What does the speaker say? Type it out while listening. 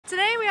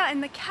Today we are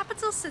in the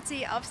capital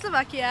city of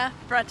Slovakia,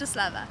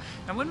 Bratislava.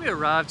 And when we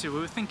arrived here, we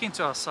were thinking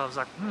to ourselves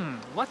like,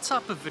 what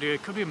type of video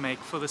could we make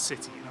for the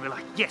city? And we're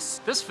like,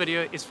 yes, this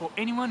video is for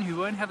anyone who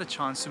won't have the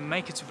chance to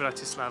make it to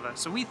Bratislava.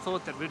 So we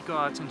thought that we'd go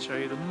out and show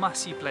you the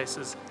must-see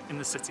places in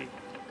the city.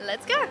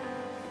 Let's go!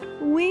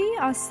 We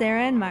are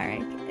Sarah and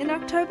Marek. In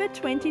October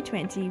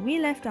 2020, we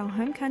left our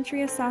home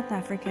country of South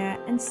Africa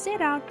and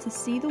set out to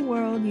see the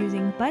world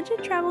using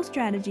budget travel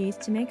strategies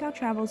to make our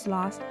travels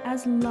last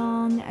as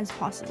long as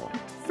possible.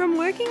 From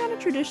working on a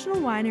traditional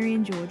winery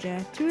in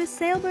Georgia, to a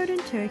sailboat in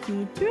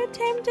Turkey, to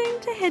attempting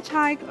to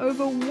hitchhike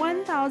over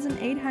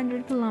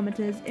 1,800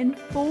 kilometers in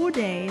 4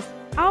 days,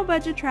 our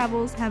budget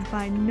travels have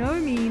by no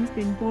means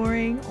been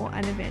boring or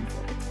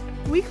uneventful.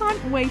 We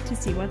can't wait to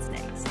see what's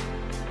next.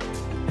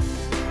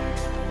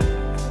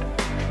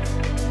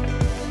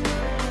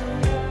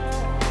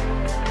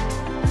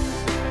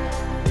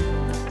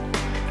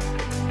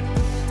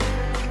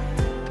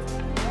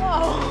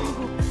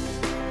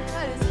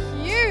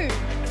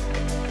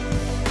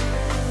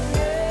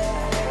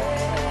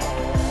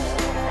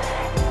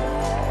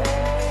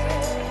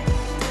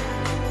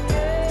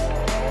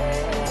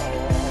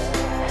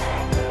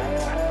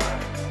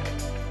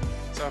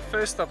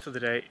 First stop for the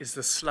day is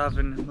the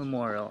Slaven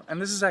Memorial,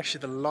 and this is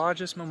actually the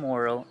largest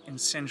memorial in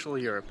Central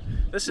Europe.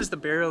 This is the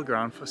burial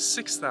ground for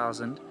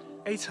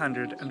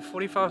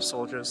 6,845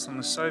 soldiers from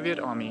the Soviet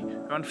army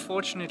who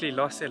unfortunately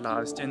lost their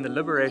lives during the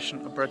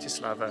liberation of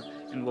Bratislava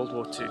in World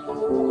War II.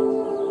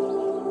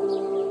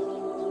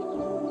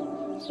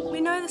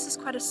 We know this is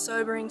quite a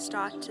sobering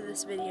start to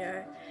this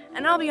video,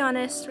 and I'll be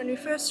honest, when we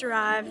first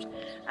arrived,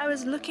 I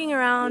was looking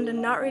around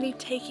and not really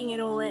taking it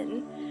all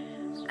in.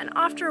 And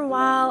after a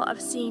while of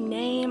seeing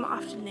name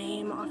after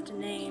name after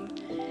name,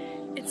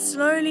 it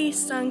slowly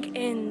sunk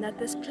in that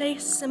this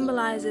place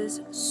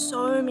symbolizes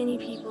so many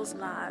people's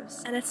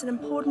lives, and it's an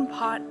important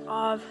part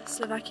of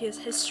Slovakia's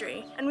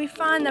history. And we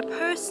find that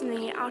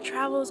personally, our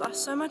travels are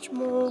so much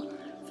more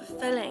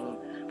fulfilling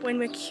when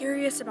we're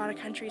curious about a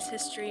country's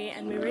history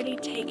and we really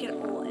take it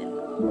all in.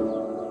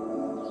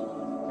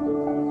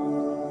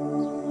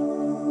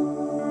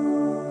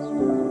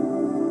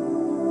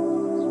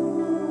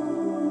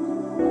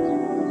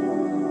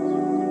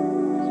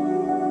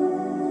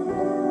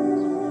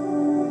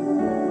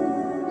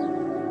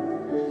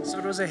 So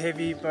it was a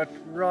heavy but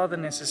rather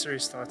necessary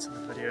start to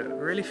the video. I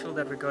really feel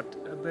that we got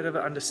a bit of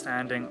an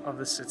understanding of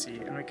the city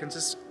and we can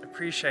just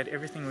appreciate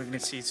everything we're going to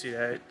see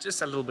today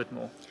just a little bit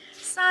more.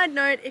 Side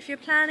note, if you're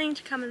planning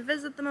to come and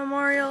visit the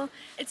memorial,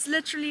 it's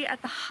literally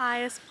at the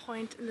highest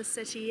point in the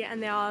city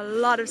and there are a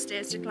lot of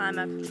stairs to climb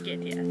up to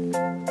get here.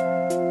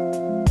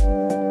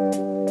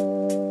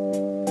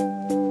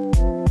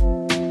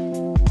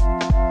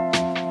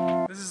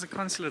 This is the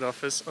consulate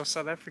office of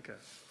South Africa.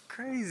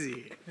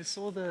 Crazy. I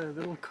saw the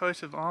little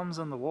coat of arms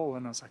on the wall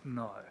and I was like,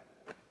 no,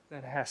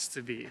 that has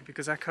to be,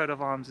 because that coat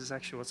of arms is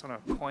actually what's on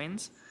our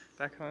coins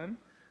back home.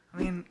 I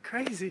mean,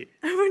 crazy.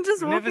 We're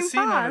just walking Never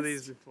seen one of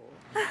these before.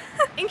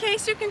 In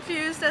case you're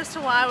confused as to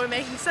why we're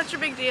making such a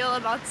big deal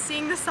about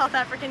seeing the South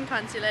African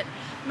consulate,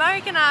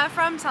 Marek and I are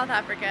from South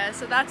Africa,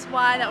 so that's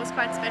why that was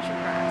quite special for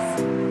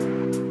us.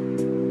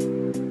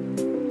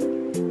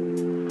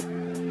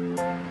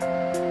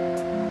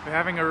 We're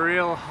having a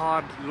real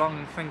hard,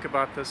 long think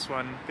about this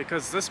one,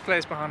 because this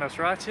place behind us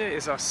right here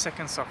is our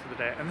second stop for the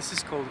day, and this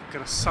is called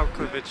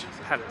Grossalkovich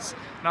Palace.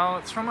 Now,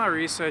 it's from our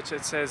research,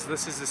 it says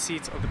this is the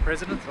seat of the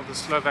President of the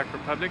Slovak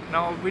Republic.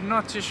 Now, we're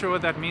not too sure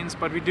what that means,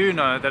 but we do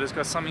know that it's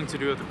got something to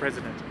do with the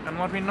President. And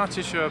what we're not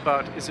too sure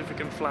about is if we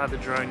can fly the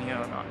drone here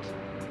or not.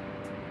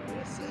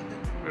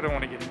 We don't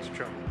want to get into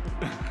trouble.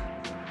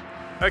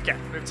 Okay,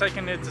 we've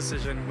taken a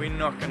decision, we're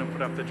not going to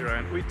put up the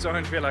drone. We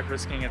don't feel like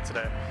risking it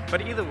today.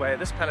 But either way,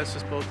 this palace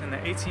was built in the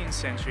 18th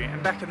century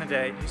and back in the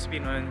day it used to be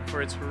known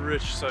for its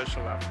rich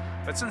social life.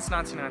 But since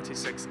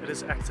 1996 it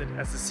has acted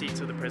as the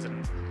seat of the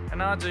president. And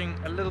now doing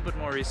a little bit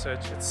more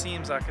research, it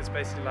seems like it's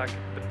basically like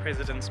the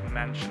president's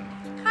mansion.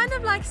 Kind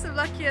of like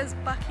Slovakia's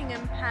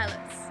Buckingham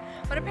Palace.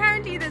 But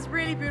apparently there's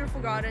really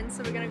beautiful gardens,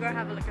 so we're going to go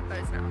have a look at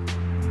those now.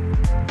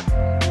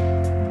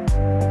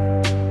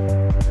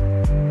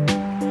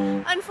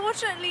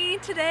 Unfortunately,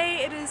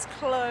 today it is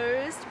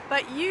closed,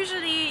 but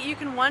usually you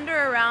can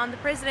wander around the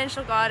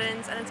presidential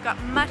gardens and it's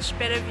got much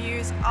better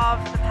views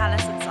of the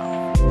palace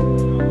itself.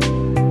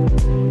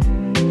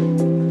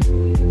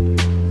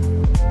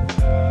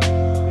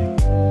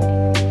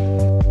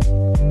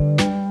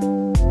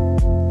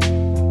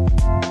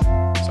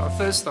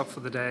 First stop for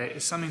the day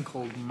is something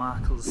called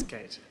Markel's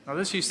Gate. Now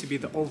this used to be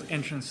the old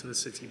entrance to the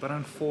city, but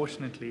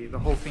unfortunately the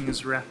whole thing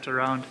is wrapped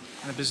around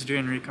and they're busy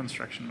doing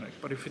reconstruction work.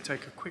 But if we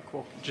take a quick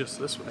walk just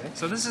this way,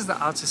 so this is the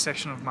outer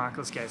section of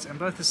Markel's Gate, and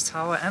both this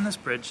tower and this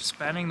bridge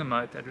spanning the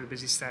moat that we're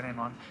busy standing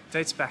on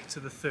dates back to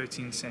the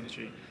 13th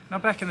century. Now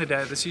back in the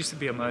day this used to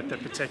be a moat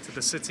that protected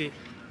the city,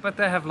 but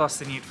they have lost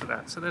the need for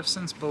that. So they've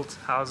since built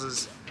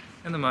houses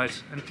in the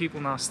moat and people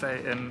now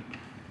stay in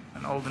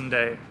an olden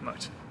day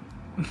moat.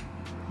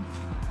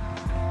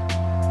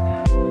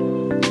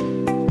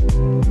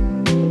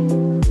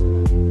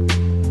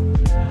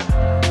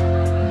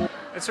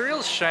 It's a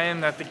real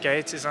shame that the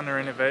gate is under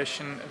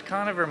renovation. It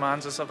kind of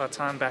reminds us of our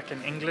time back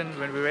in England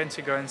when we went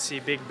to go and see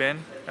Big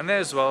Ben. And there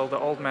as well, the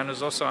Old Man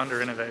was also under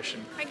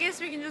renovation. I guess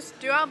we can just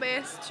do our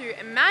best to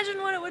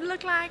imagine what it would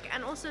look like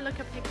and also look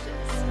at pictures.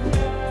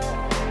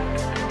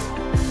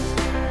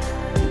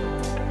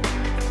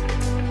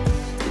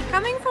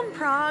 Coming from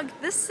Prague,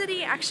 this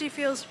city actually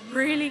feels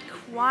really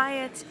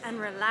quiet and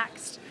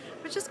relaxed,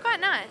 which is quite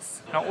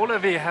nice. Now all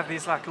over you have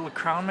these like little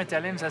crown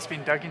medallions that's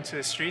been dug into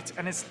the streets,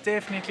 and it's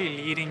definitely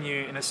leading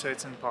you in a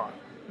certain path.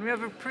 And we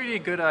have a pretty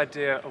good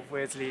idea of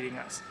where it's leading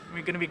us.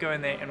 We're going to be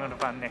going there in one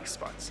of our next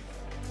spots.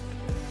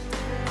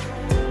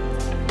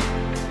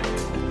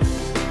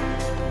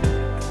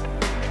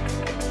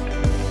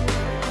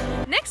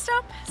 Next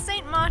up,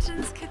 St.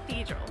 Martin's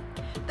Cathedral.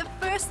 The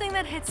first thing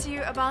that hits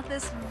you about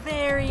this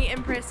very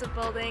impressive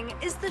building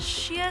is the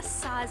sheer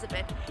size of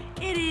it.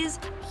 It is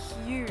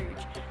huge,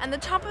 and the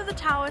top of the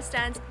tower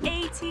stands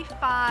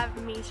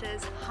 85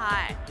 meters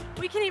high.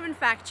 We can even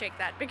fact check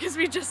that because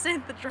we just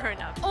sent the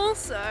drone up.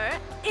 Also,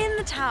 in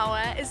the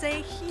tower is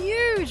a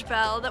huge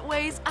bell that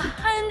weighs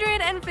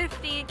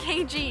 150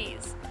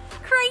 kgs.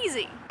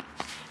 Crazy!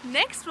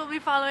 Next, we'll be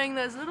following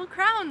those little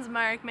crowns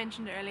Marek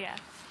mentioned earlier.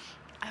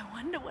 I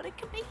wonder what it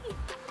could be.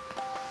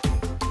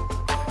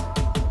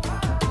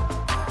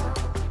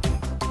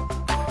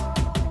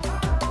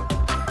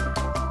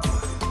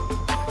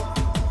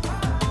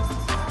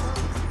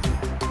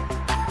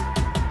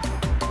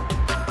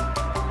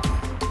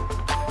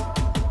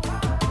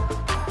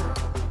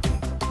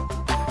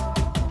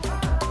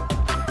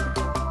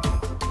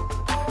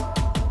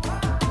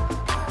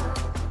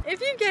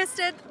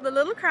 The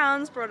little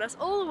crowns brought us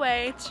all the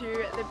way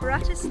to the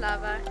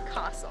Bratislava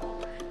castle.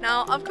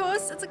 Now, of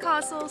course, it's a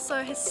castle,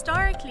 so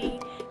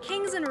historically,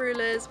 kings and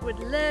rulers would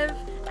live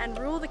and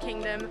rule the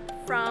country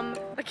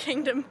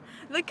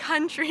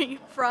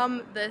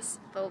from this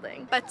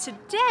building. But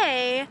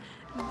today,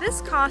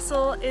 this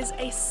castle is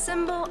a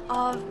symbol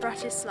of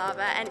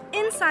Bratislava, and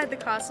inside the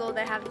castle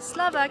they have the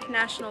Slovak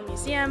National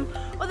Museum,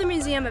 or the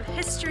Museum of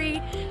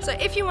History. So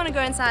if you want to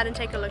go inside and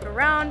take a look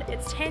around,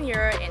 it's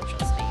 €10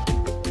 entrance fee.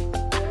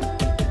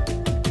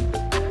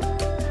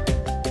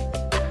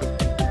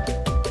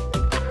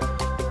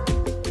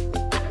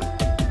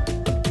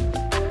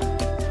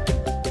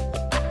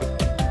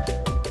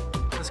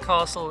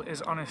 Castle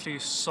is honestly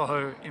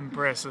so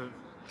impressive.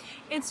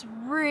 It's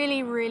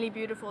really, really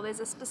beautiful.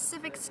 There's a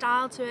specific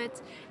style to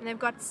it, and they've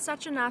got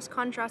such a nice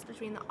contrast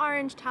between the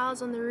orange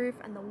tiles on the roof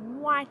and the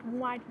white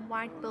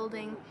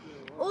building.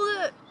 All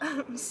the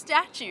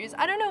statues,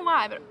 I don't know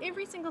why, but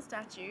every single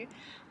statue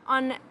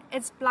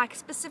it's like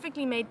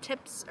specifically made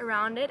tips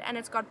around it, and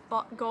it's got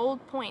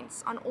gold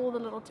points on all the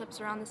little tips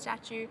around the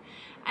statue,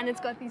 and it's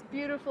got these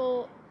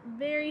beautiful,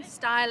 very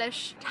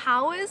stylish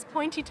towers,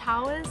 pointy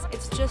towers.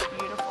 It's just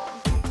beautiful.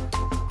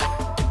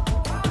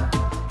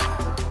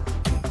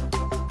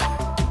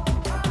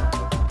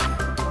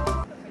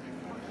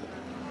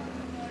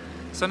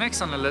 So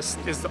next on the list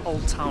is the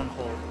Old Town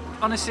Hall.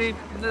 Honestly,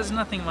 there's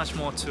nothing much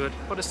more to it,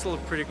 but it's still a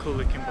pretty cool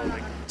looking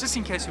building. Just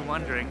in case you're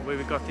wondering where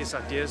we got these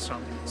ideas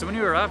from. So when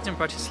we arrived in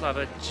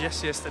Bratislava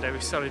just yesterday, we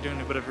started doing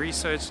a bit of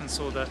research and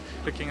saw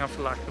looking up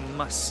for like the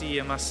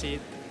must-see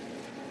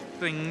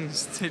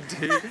things to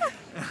do.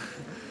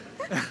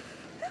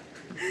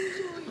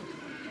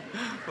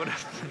 What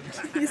happened?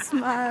 He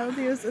smiled,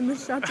 he was in the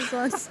shot as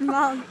well,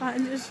 smiled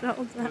behind your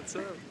shoulder. What's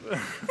up?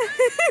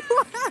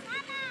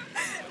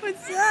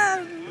 What's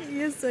up?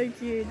 You're so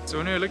cute. So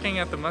when we were looking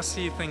at the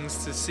must-see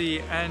things to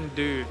see and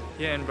do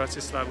here in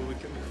Bratislava, we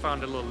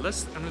found a little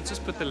list, and we'll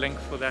just put the link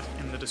for that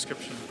in the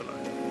description below.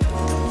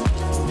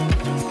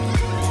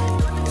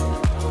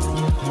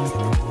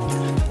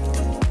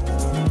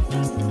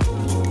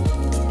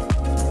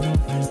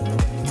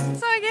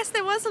 So I guess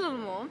there was a little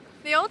more.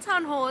 The Old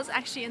Town Hall is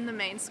actually in the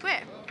main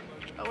square,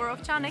 but we're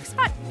off to our next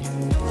spot.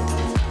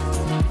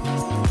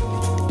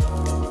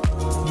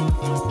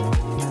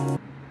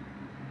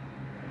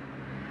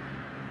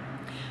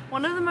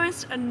 One of the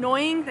most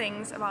annoying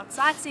things about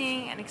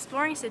sightseeing and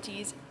exploring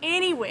cities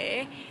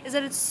anywhere is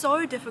that it's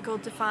so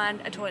difficult to find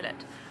a toilet.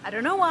 I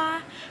don't know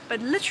why,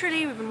 but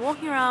literally we've been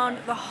walking around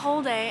the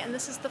whole day and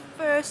this is the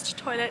first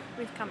toilet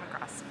we've come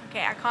across.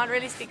 Okay, I can't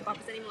really speak about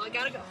this anymore, I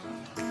gotta go.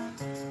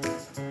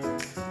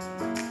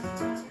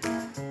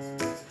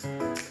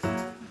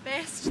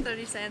 Best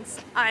 30 cents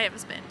I ever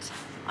spent.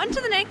 On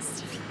to the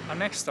next. Our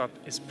next stop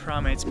is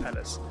Primate's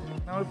Palace.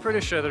 Now we're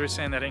pretty sure that we're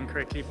saying that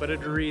incorrectly, but it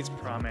reads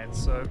Primate,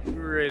 so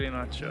we're really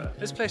not sure.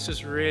 This place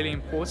was really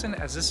important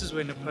as this is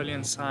where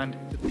Napoleon signed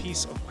the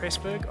Peace of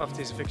Pressburg after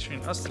his victory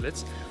in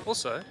Austerlitz.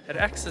 Also, it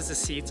acts as the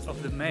seat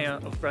of the mayor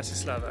of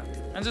Bratislava.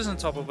 And just on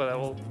top of it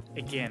all,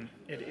 again,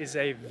 it is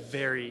a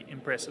very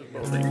impressive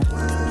building.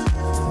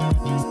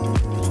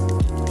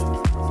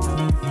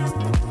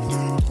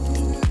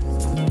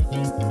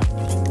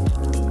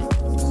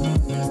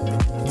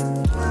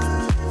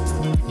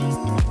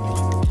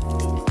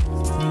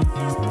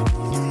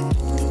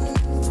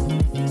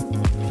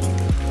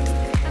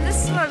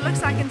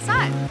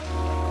 Inside.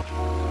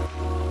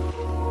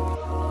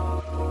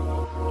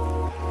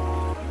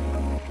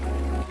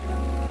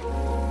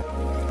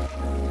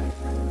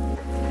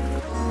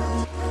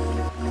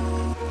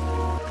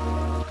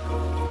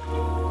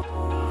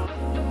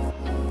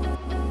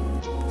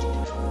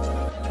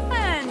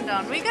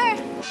 we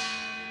go.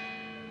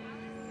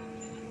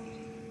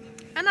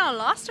 And our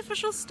last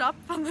official stop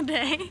on the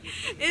day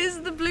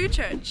is the Blue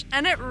Church,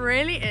 and it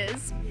really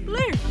is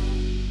blue.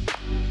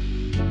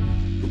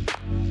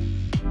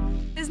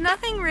 There's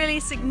nothing really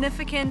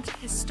significant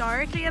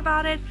historically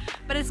about it,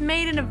 but it's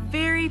made in a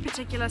very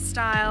particular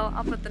style.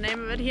 I'll put the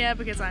name of it here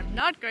because I'm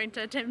not going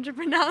to attempt to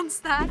pronounce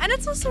that. And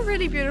it's also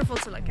really beautiful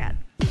to look at.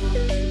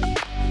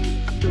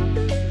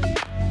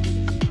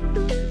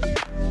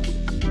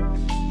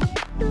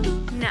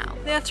 Now,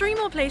 there are 3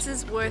 more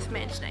places worth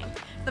mentioning.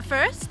 The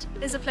first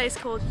is a place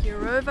called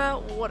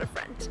Eurova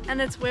Waterfront,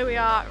 and it's where we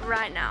are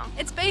right now.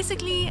 It's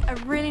basically a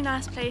really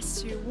nice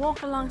place to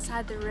walk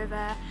alongside the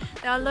river.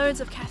 There are loads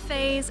of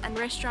cafes and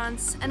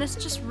restaurants, and it's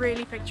just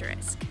really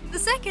picturesque. The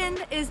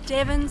second is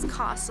Devon's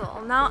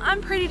Castle. Now, I'm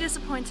pretty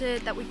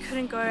disappointed that we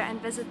couldn't go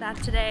and visit that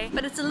today,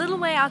 but it's a little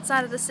way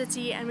outside of the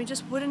city and we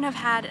just wouldn't have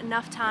had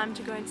enough time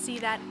to go and see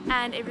that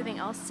and everything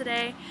else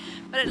today,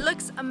 but it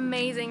looks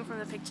amazing from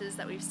the pictures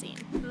that we've seen.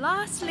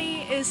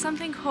 Lastly is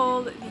something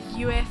called the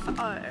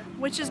UFO,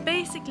 which is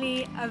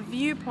basically a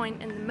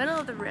viewpoint in the middle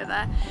of the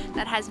river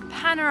that has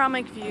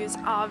panoramic views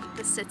of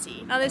the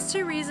city. Now, there's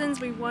 2 reasons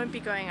we won't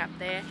be going up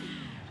there.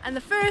 And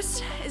the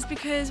first is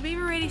because we've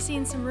already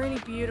seen some really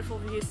beautiful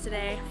views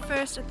today,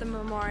 first at the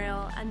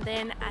memorial and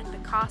then at the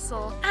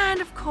castle.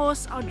 And of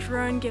course our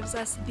drone gives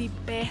us the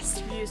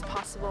best views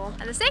possible.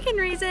 And the second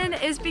reason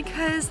is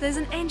because there's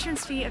an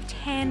entrance fee of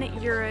 10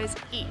 euros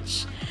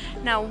each.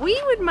 Now, we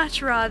would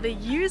much rather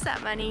use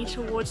that money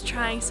towards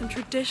trying some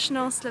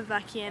traditional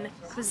Slovakian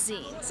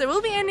cuisine. So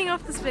we'll be ending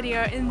off this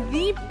video in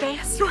the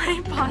best way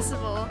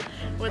possible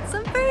with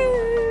some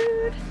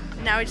food.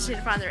 Now we just need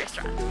to find the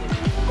restaurant.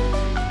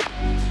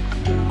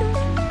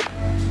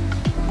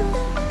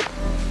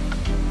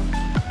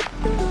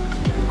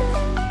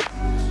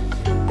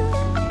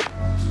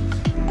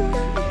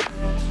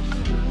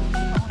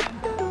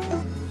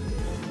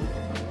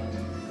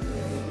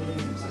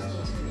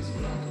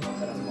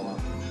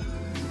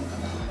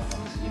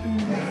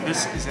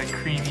 This is a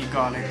creamy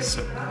garlic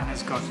soup and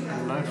it's got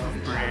a loaf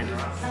of bread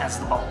as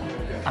the bowl.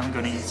 I'm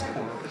gonna eat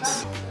all of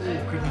this.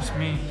 Oh goodness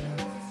me.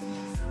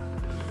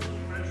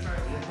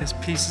 There's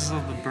pieces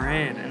of the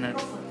bread in it.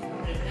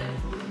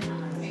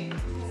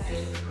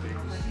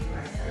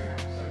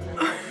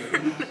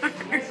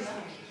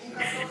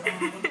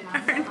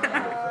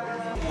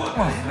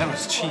 Oh, that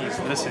was cheese.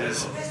 This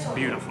is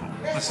beautiful.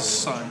 This is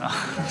so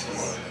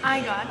nice.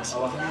 I got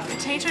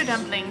potato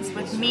dumplings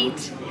with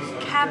meat,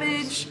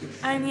 cabbage,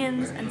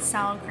 onions, and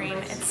sour cream.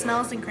 It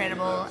smells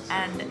incredible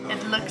and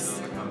it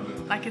looks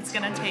like it's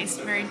gonna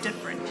taste very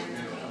different.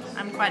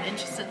 I'm quite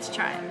interested to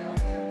try it.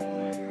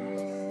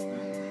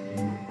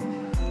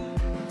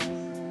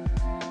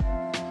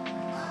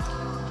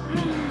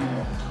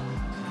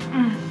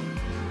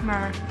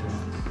 Marek.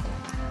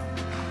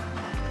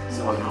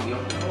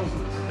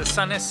 The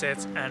sun is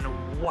set and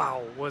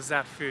wow, was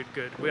that food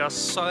good. We are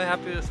so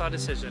happy with our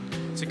decision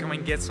to come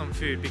and get some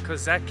food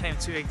because that came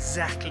to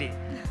exactly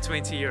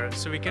 20 euros.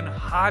 So we can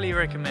highly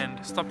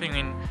recommend stopping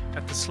in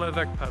at the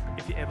Slovak pub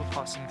if you're ever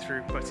passing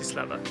through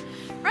Bratislava.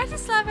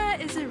 Bratislava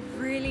is a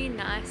really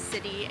nice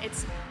city.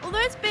 Although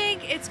it's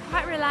big, it's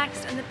quite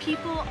relaxed and the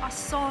people are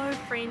so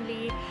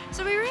friendly.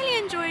 So we really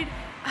enjoyed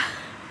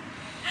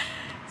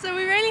So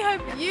we really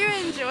hope you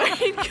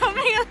enjoyed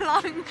coming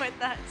along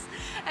with us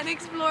and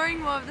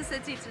exploring more of the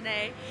city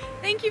today.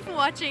 Thank you for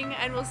watching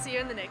and we'll see you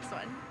in the next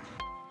one.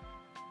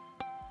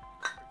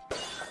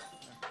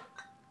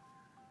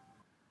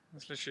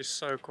 It's literally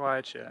so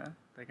quiet here.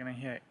 They're gonna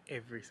hear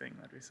everything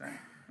that we say.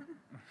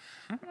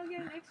 I'll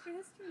get an extra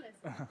history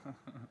lesson.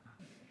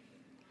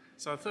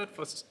 So I thought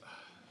was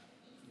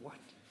what?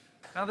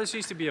 Now this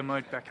used to be a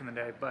moat back in the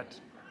day, but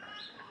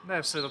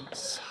they've sort of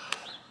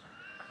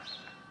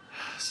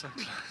so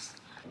close.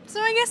 So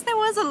I guess there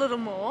was a little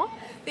more.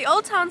 The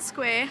Old Town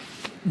Square.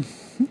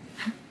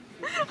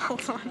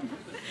 Hold on.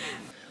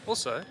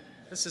 Also,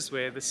 this is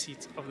where the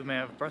seat of the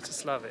mayor of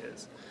Bratislava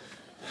is.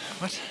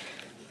 What?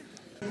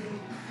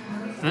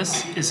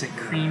 This is a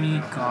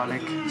creamy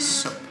garlic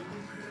soup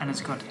and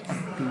it's got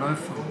a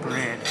loaf of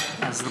bread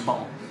as the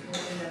bowl.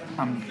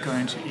 I'm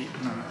going to eat.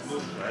 No.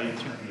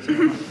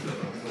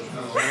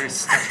 Very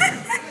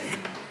stuffy.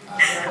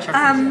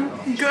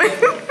 Go.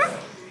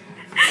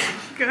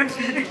 Go.